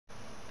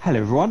Hello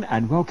everyone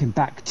and welcome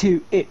back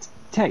to It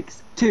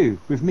Takes Two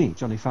with me,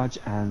 Jonny Fudge,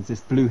 and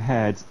this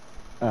blue-haired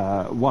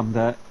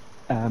wonder.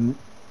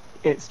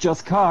 It's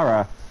just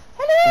Cara.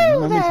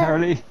 Hello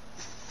momentarily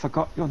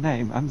forgot your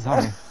name, I'm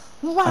sorry.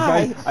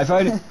 Why? I've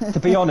only, to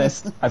be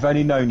honest, I've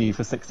only known you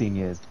for 16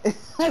 years.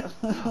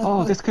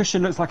 Oh, this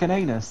cushion looks like an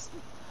anus.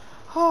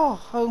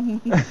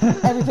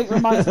 Everything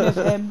reminds me of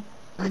him.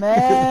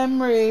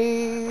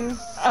 Memories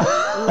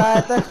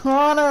like the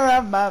corner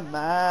of my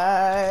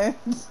mind.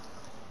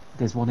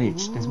 There's one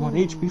each. There's one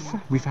each. We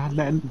found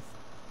them.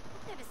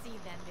 Never seen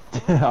them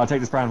before. I'll take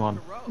this brown one.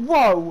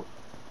 Whoa!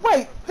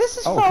 Wait, this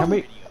is from. Can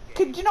we?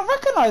 Could you not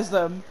recognise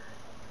them?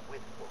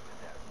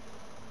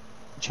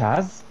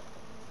 Chaz?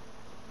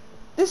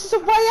 This is a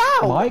way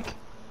out. Mike?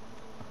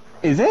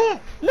 Is it?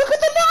 Look at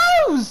the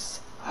nose.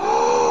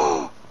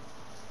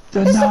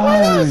 The It's a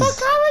way out. nose.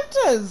 It's our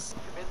characters.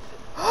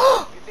 You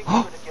think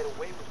you're gonna get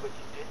away with what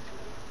you did to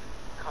me?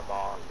 Come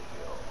on,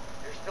 Leo.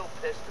 You're still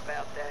pissed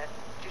about that?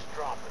 Just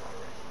drop it already.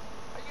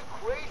 Are you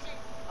crazy?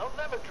 I'll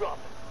never drop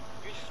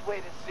it. You just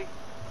wait and see.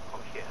 Oh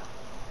yeah.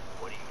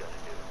 What are you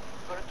gonna do?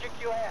 Gonna kick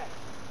your ass?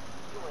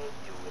 You ain't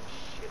doing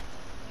shit.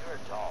 You're a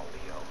doll,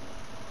 Leo.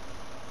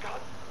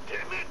 God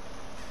damn it!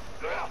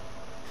 Yeah.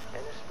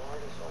 And as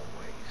smart as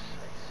always,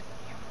 I see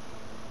you.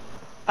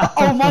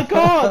 Oh my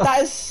god,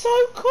 that is so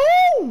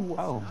cool.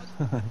 Oh.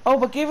 Oh,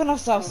 we're giving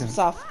ourselves some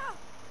stuff.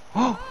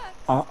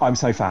 I'm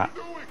so fat.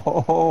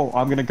 Oh,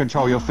 I'm going to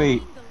control your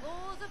feet. The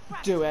laws of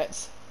practice. Do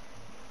it.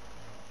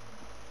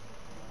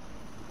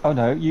 Oh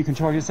no, you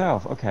control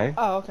yourself. Okay.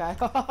 Oh, okay.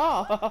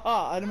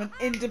 I'm an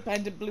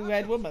independent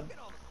blue-haired woman.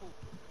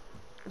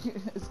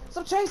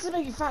 Stop chasing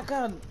me, you fat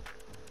cunt.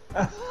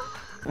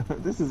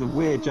 This is a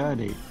weird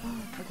journey.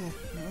 Okay.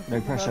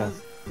 No pressure.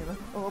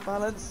 Oh,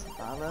 balance,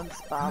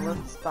 balance,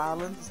 balance,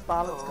 balance,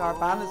 balance, car,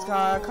 balance,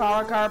 car,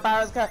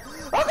 balance, car.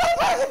 Oh,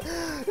 God,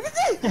 you can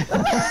see!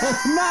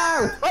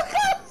 No! Oh,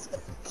 God!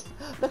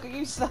 Look at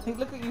you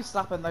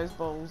slapping those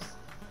balls.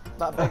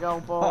 That big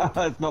old ball.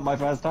 It's not my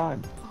first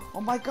time.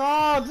 Oh my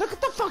God! Look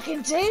at the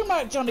fucking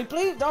teamwork, Johnny.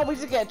 Please, oh, we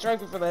should get a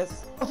trophy for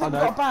this. I think Oh, we've no.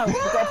 got a bounce.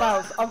 We've got a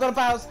bounce. I've got a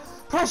bounce.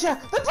 Pressure!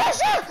 The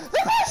pressure! The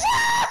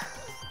pressure!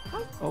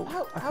 Oh,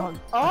 I can't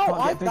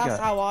get bigger. That's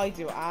how I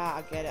do it. Ah,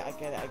 I get it. I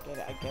get it. I get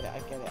it. I get it.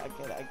 I get it. I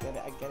get it. I get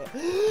it. I get it.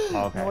 Okay, No,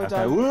 I okay.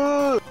 don't.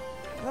 Woo!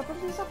 Can I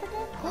bring this up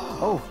again?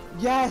 Oh,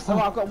 Yes. Oh,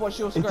 I've got to watch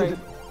your it did screen. it.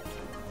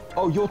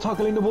 Oh, you're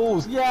toggling the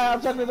walls. Yeah,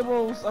 I'm juggling the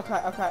walls.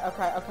 Okay.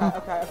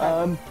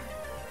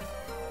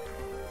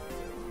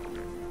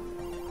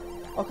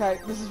 Okay,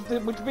 this is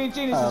we're being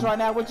geniuses right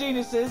now. We're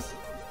geniuses.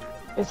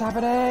 It's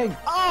happening.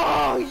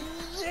 Oh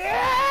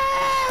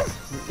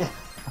yes!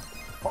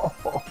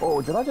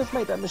 Oh, did I just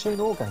make that machine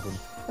orgasm?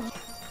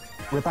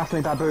 We're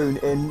battling baboon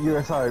in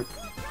UFO.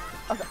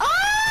 Okay.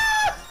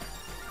 Ah!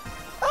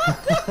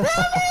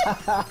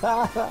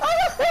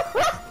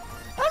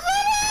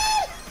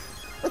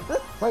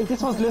 Wait,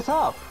 this one's lit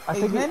up. I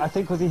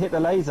think because he hit the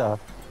laser.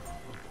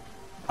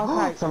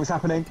 Okay. Something's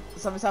happening.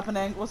 Something's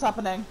happening. What's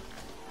happening?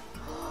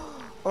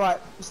 Alright,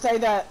 stay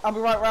there. I'll be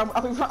right round.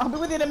 I'll be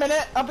with you in a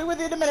minute. I'll be with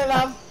you in a minute,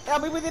 love.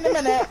 I'll be with you in a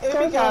minute. Here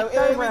we go.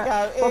 Here we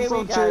go. Here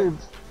we go.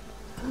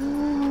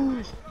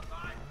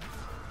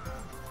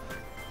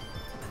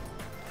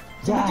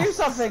 Did we do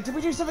something? Did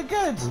we do something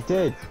good? We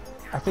did.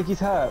 I think he's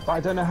hurt, but I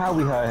don't know how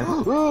we hurt him.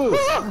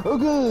 Oh,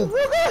 good.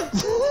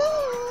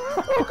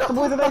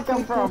 Where did they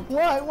come from?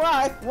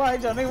 Why,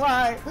 Johnny?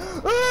 Why?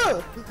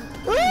 Oh,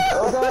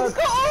 God. It's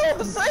got all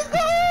the same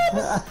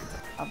goals.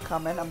 I'm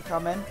coming.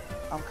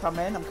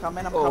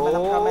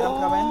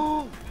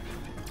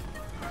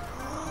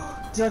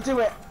 Did I do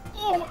it?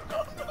 Oh my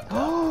God.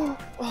 Oh,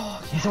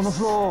 Oh, he's on the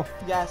floor.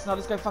 yes. Now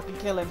let's go fucking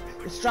kill him.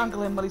 Let's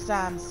strangle him while he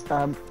stands.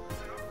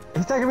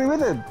 He's taking me with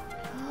him.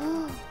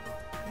 What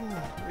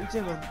are you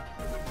doing?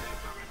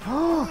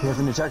 He has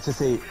an ejector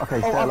seat. Okay,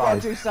 stay Oh, I've got to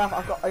alive. do stuff.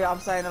 I'm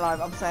staying alive.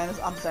 I'm staying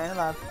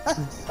alive.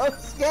 I'm so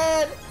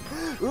scared.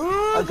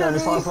 Ooh, I'm going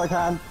as fast as I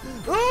can.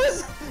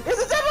 Ooh,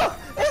 it's a devil!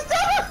 It's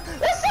devil!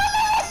 It's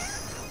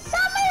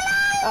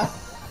something!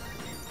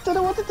 Don't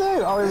know what to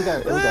do. Oh,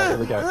 here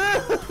we go.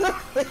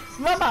 It's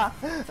Mama!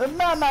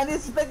 Mama,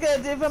 this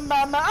spaghetti for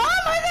Mama! Oh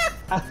my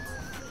God!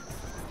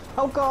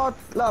 Oh God!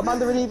 Look, I'm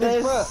underneath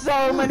his foot. There's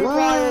so many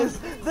wires!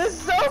 There's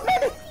so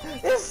many!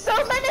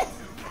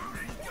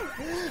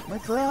 My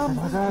thumb! Oh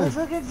my God. My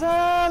fucking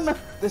thumb!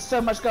 There's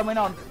so much going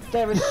on.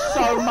 There is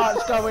so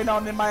much going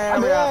on in my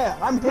I'm area. here.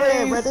 I'm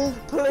here. Ready?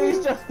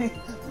 Please, Johnny.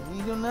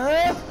 You don't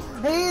know.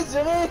 Please,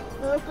 Johnny.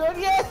 Oh God,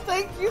 yes,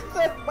 thank you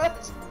so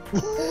much.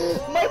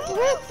 My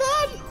poor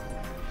son.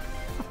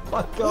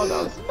 My God!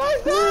 That was... My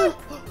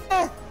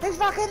son. He's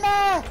fucking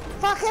there.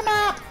 Fuck him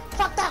up.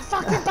 Fuck that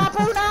fucking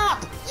baboon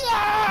up.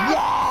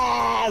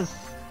 Yeah. Yes!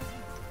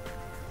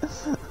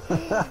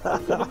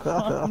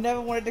 I've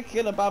never wanted to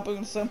kill a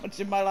baboon so much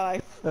in my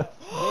life.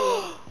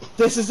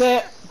 This is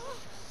it.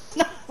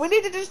 We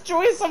need to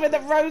destroy something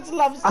that Rose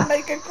loves to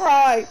make her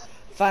cry.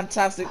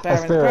 Fantastic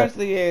parents. Parents of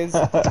the years.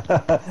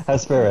 Her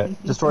spirit.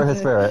 Destroy her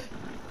spirit.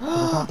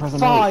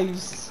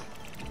 Fives.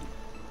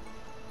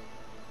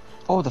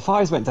 Oh, the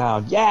fires went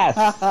down. Yes.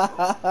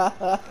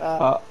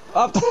 Up.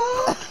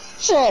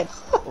 Shit.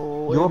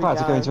 Oh, You're about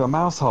to go into a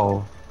mouse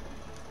hole.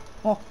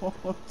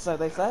 So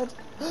they said.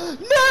 No,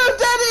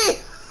 Daddy!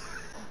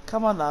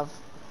 Come on, love.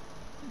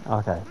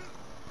 Okay.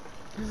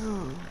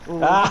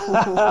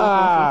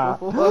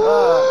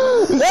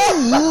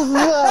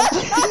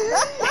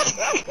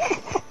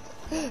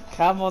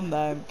 Come on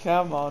then,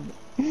 come on.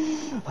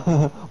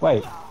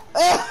 Wait.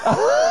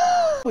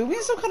 We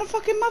need some kind of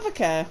fucking mother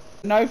care.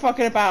 No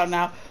fucking about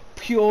now.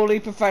 Purely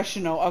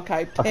professional.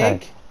 Okay, pig.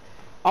 Okay.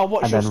 I'll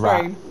watch And your then rat.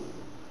 screen.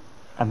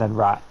 And then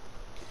rat.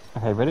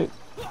 Okay, ready?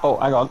 Oh,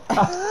 hang on.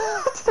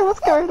 What's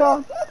going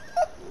on?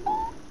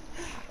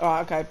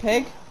 Alright, okay,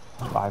 pig.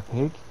 Right,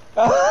 pig.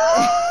 God,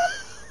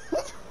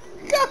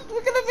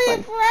 we're gonna be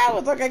here for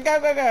hours. Okay, go.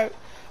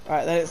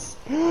 Alright, then it's.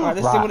 Alright,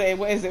 let's see Rat. what it is.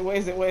 What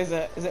is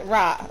it? Is it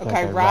rat?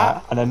 Okay, Okay,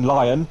 rat. And then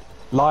lion.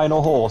 Lion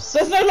or horse?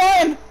 There's no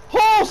lion!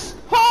 Horse!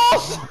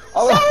 Oh.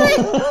 Sorry!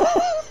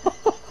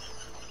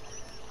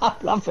 I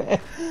love it.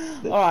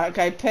 Alright,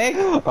 okay, pig.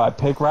 Right,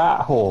 pig,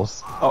 rat,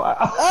 horse. Oh,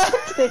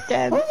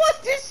 again.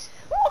 What is...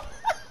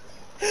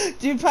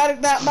 Do you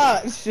panic that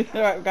much?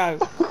 Alright, go.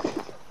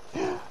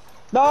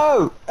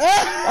 No!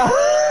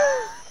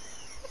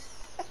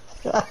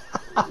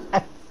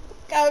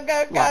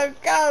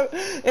 Go!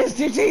 It's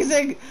too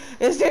teasing!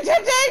 It's too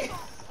tempting!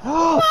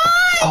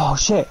 Oh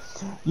shit!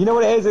 You know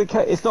what it is?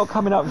 It's not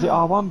coming up with the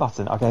R1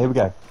 button. Okay, here we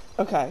go.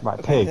 Okay. Right,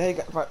 okay, pig. There you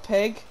go. Right,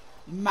 pig.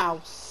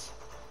 Mouse.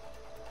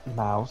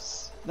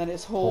 Mouse. Then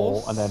it's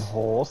horse. And then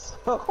horse.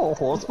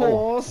 Horse.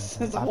 Horse.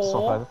 There's a I have to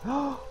swap whore.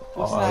 over.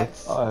 What's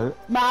next? Uh-oh.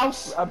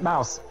 Mouse.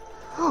 Mouse.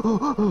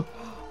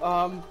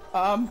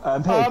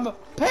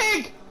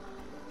 Pig.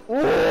 Pig.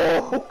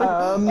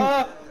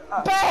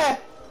 Bear.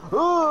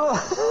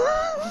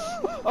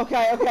 Okay.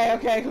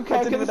 I didn't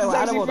This even is know what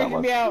actually animal that freaking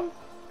was. me out.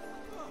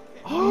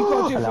 Oh, you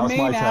gotta do it And for that was me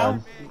my now.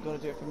 turn. You gotta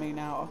do it for me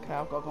now. Okay,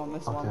 I've got to go on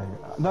this Okay. one.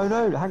 No,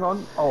 hang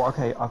on. Oh,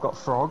 okay, I've got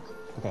frog.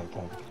 Okay.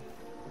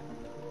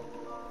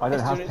 I don't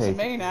It's have doing it pig.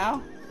 to me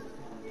now.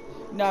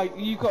 No,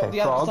 you got Okay,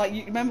 the other. frog. Like,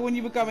 you remember when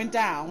you were going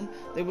down,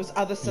 there was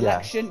other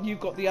selection. You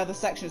got the other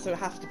section, so it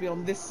has to be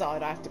on this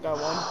side. I have to go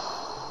on.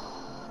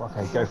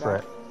 Okay, go for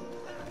it.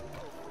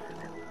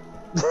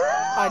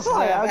 I deserve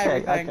Okay,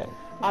 everything. okay.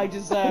 I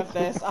deserve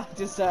this. I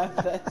deserve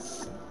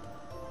this.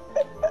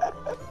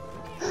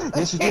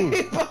 Yes, you do.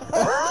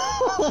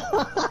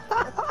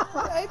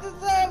 I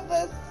deserve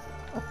this.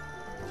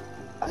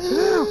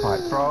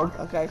 Right, frog.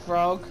 Okay,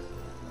 frog.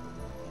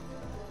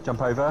 Jump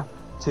over.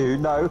 2,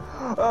 no.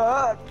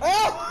 Oh!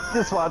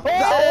 This one.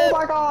 Oh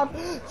my god!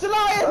 It's a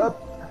lion!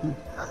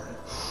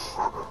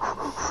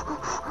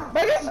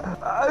 Megan!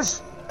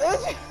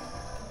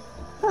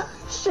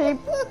 Sheep.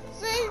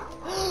 Sheep!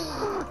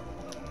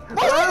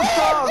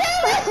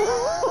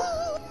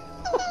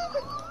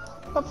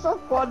 I'm so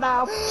far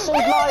now. Sheep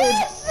lion.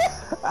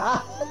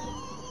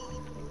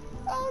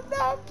 Oh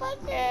no, fuck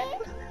it!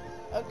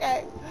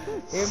 Okay,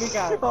 here we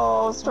go.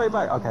 Oh, straight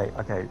back. Okay.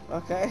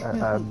 Okay.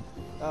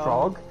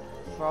 Frog.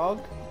 Frog.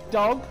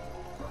 Dog.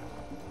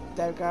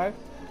 There we go.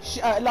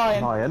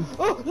 Lion. Lion.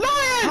 Oh,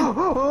 lion!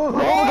 Oh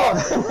my god!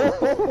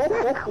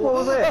 What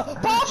was it?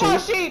 Papa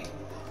sheep!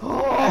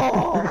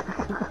 Oh!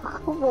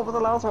 What was the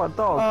last one?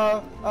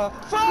 Dog.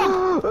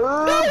 Frog!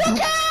 No, the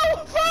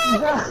cow!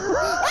 Frog!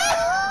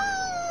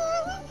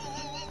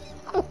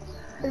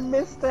 I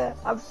missed it.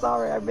 I'm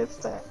sorry, I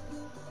missed it.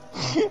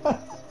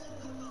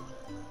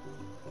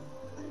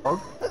 Dog.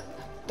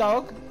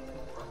 Dog.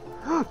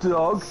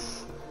 Dog.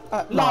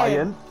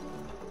 Lion.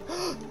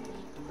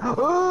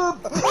 Oh,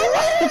 What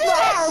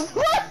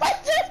am I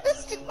doing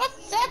this to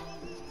myself?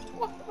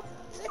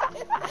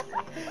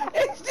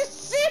 It's the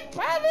shit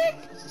panic!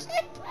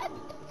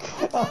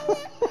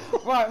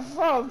 Right,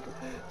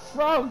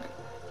 frog.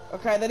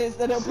 Okay, then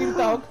it'll be the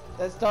dog.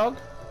 There's dog.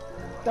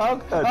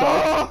 dog.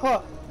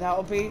 Oh,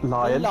 that'll be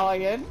Lion. a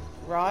lion.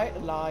 Right,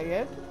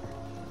 lion.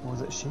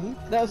 Was it sheep?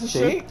 That was a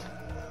sheep.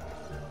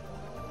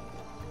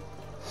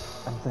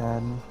 And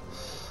then...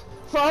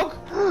 Frog.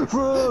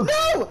 Frog!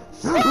 No!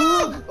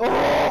 Frog!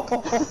 Oh!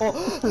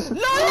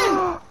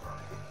 Lion!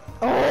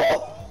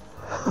 Oh!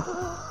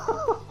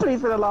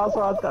 Please be the last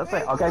one. That's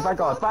it. Okay, thank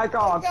God. Thank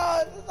God.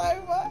 God, it's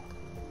over.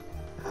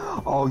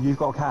 Oh, you've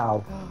got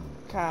cow.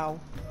 Cow.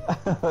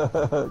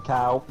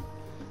 Cow.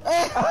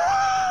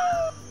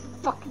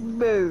 Fucking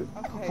moo.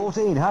 Okay.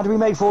 14. How do we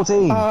make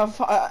 14?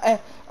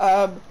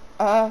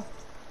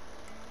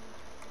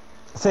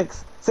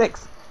 6.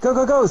 6. Go,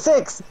 go, go.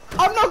 6.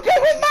 I'm not good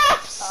with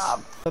maths!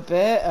 A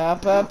bit,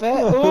 up a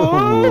bit.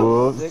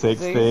 Ooh!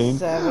 16.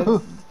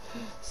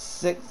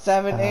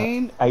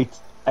 17.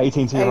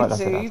 18 to your right.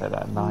 That's 18, it.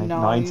 That's it.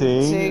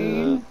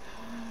 19.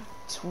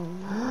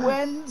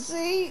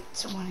 20.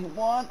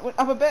 21.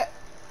 Up a bit.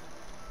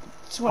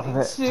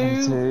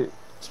 22. 22.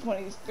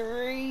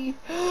 23.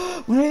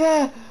 We're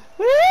there.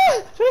 We're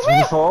there.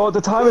 24.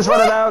 The time is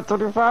running out.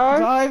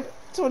 25.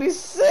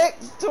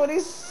 26.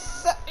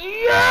 27.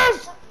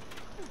 Yes!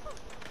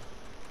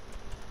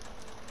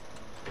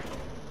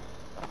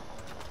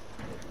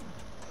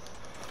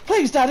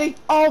 Please, Daddy.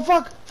 Oh,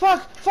 fuck,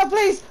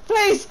 please.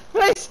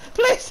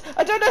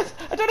 I don't know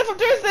if I'm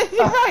doing anything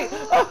right.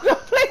 Oh, God,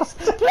 please.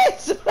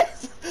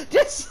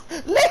 Just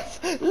live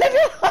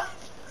your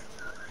life.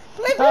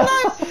 Live your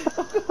life.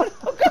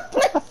 Oh, God,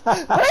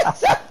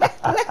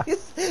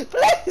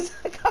 please.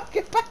 I can't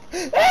get back.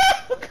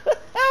 Oh, God.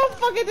 Oh,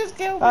 fucking just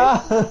killed me.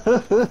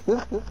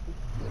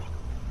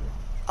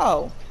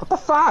 Oh. What the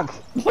fuck?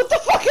 What the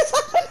fuck is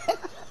happening?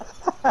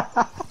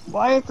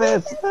 Why is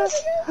this?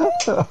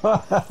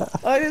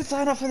 I didn't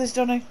sign up for this,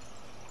 Johnny.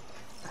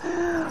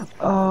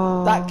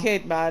 Oh. That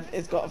kid, man,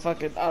 has got to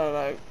fucking, I don't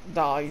know,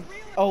 die.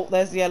 Oh,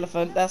 there's the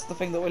elephant. That's the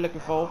thing that we're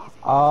looking for.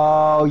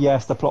 Oh,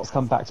 yes, the plot's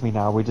come back to me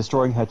now. We're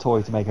destroying her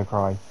toy to make her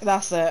cry.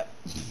 That's it.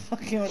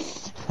 Fucking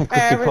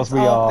because we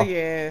are the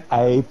year.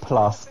 A+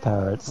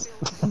 parents.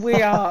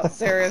 We are,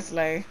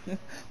 seriously.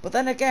 But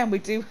then again, we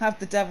do have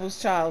the devil's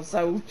child,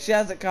 so she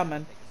has it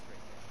coming.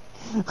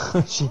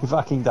 She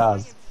fucking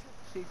does.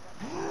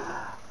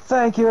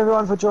 Thank you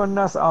everyone for joining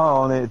us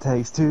on It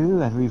Takes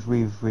Two, and we've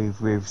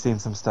seen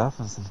some stuff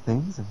and some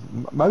things,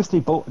 and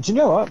mostly do you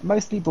know what?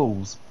 Mostly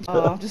balls.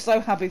 Oh, I'm just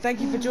so happy.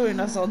 Thank you for joining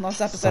us on this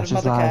episode Such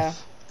of Mother Care.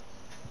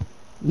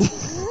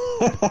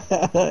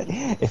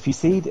 If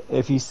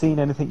you've seen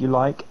anything you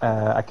like,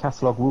 a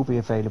catalogue will be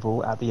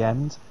available at the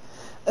end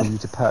for you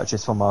to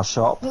purchase from our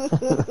shop.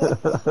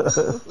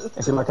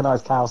 If you like a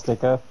nice cow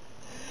sticker.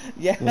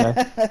 Yeah, you know.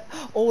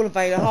 all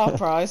available, half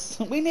price.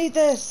 We need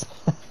this.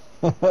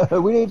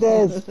 We need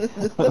this.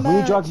 We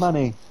need drug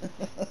money.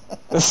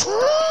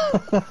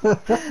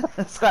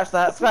 Scratch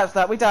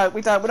that. We don't.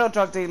 We're not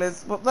drug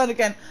dealers. But then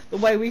again, the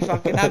way we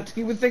fucking act,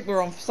 you would think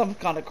we're on some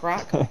kind of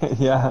crack.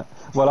 Yeah.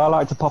 Well, I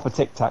like to pop a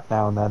Tic Tac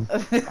now and then.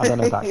 I don't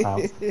know if that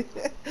counts.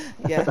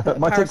 Yeah.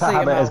 My Tic Tac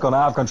habit has gone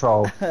out of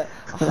control.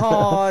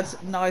 Hard,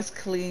 nice,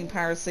 clean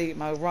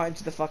paracetamol right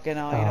into the fucking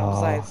eye. You know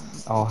what I'm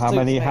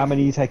saying? How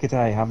many you take a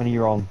day? How many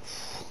you're on?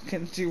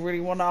 Do you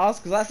really want to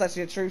ask? Because that's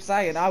actually a true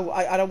saying.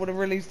 I don't want to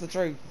release the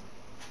truth.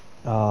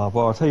 Well,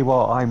 I'll tell you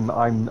what.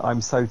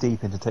 I'm so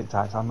deep into Tic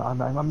Tacs.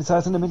 I'm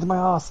inserting them into my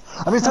arse.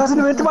 I'm inserting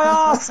them into my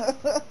arse.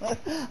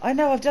 I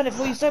know. I've done it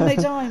for you so many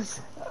times.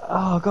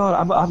 Oh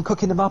God, I'm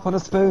cooking them up on a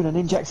spoon and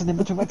injecting them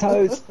between my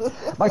toes.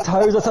 My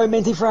toes are so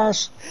minty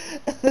fresh.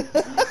 What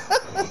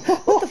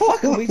the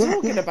fuck are we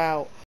talking about?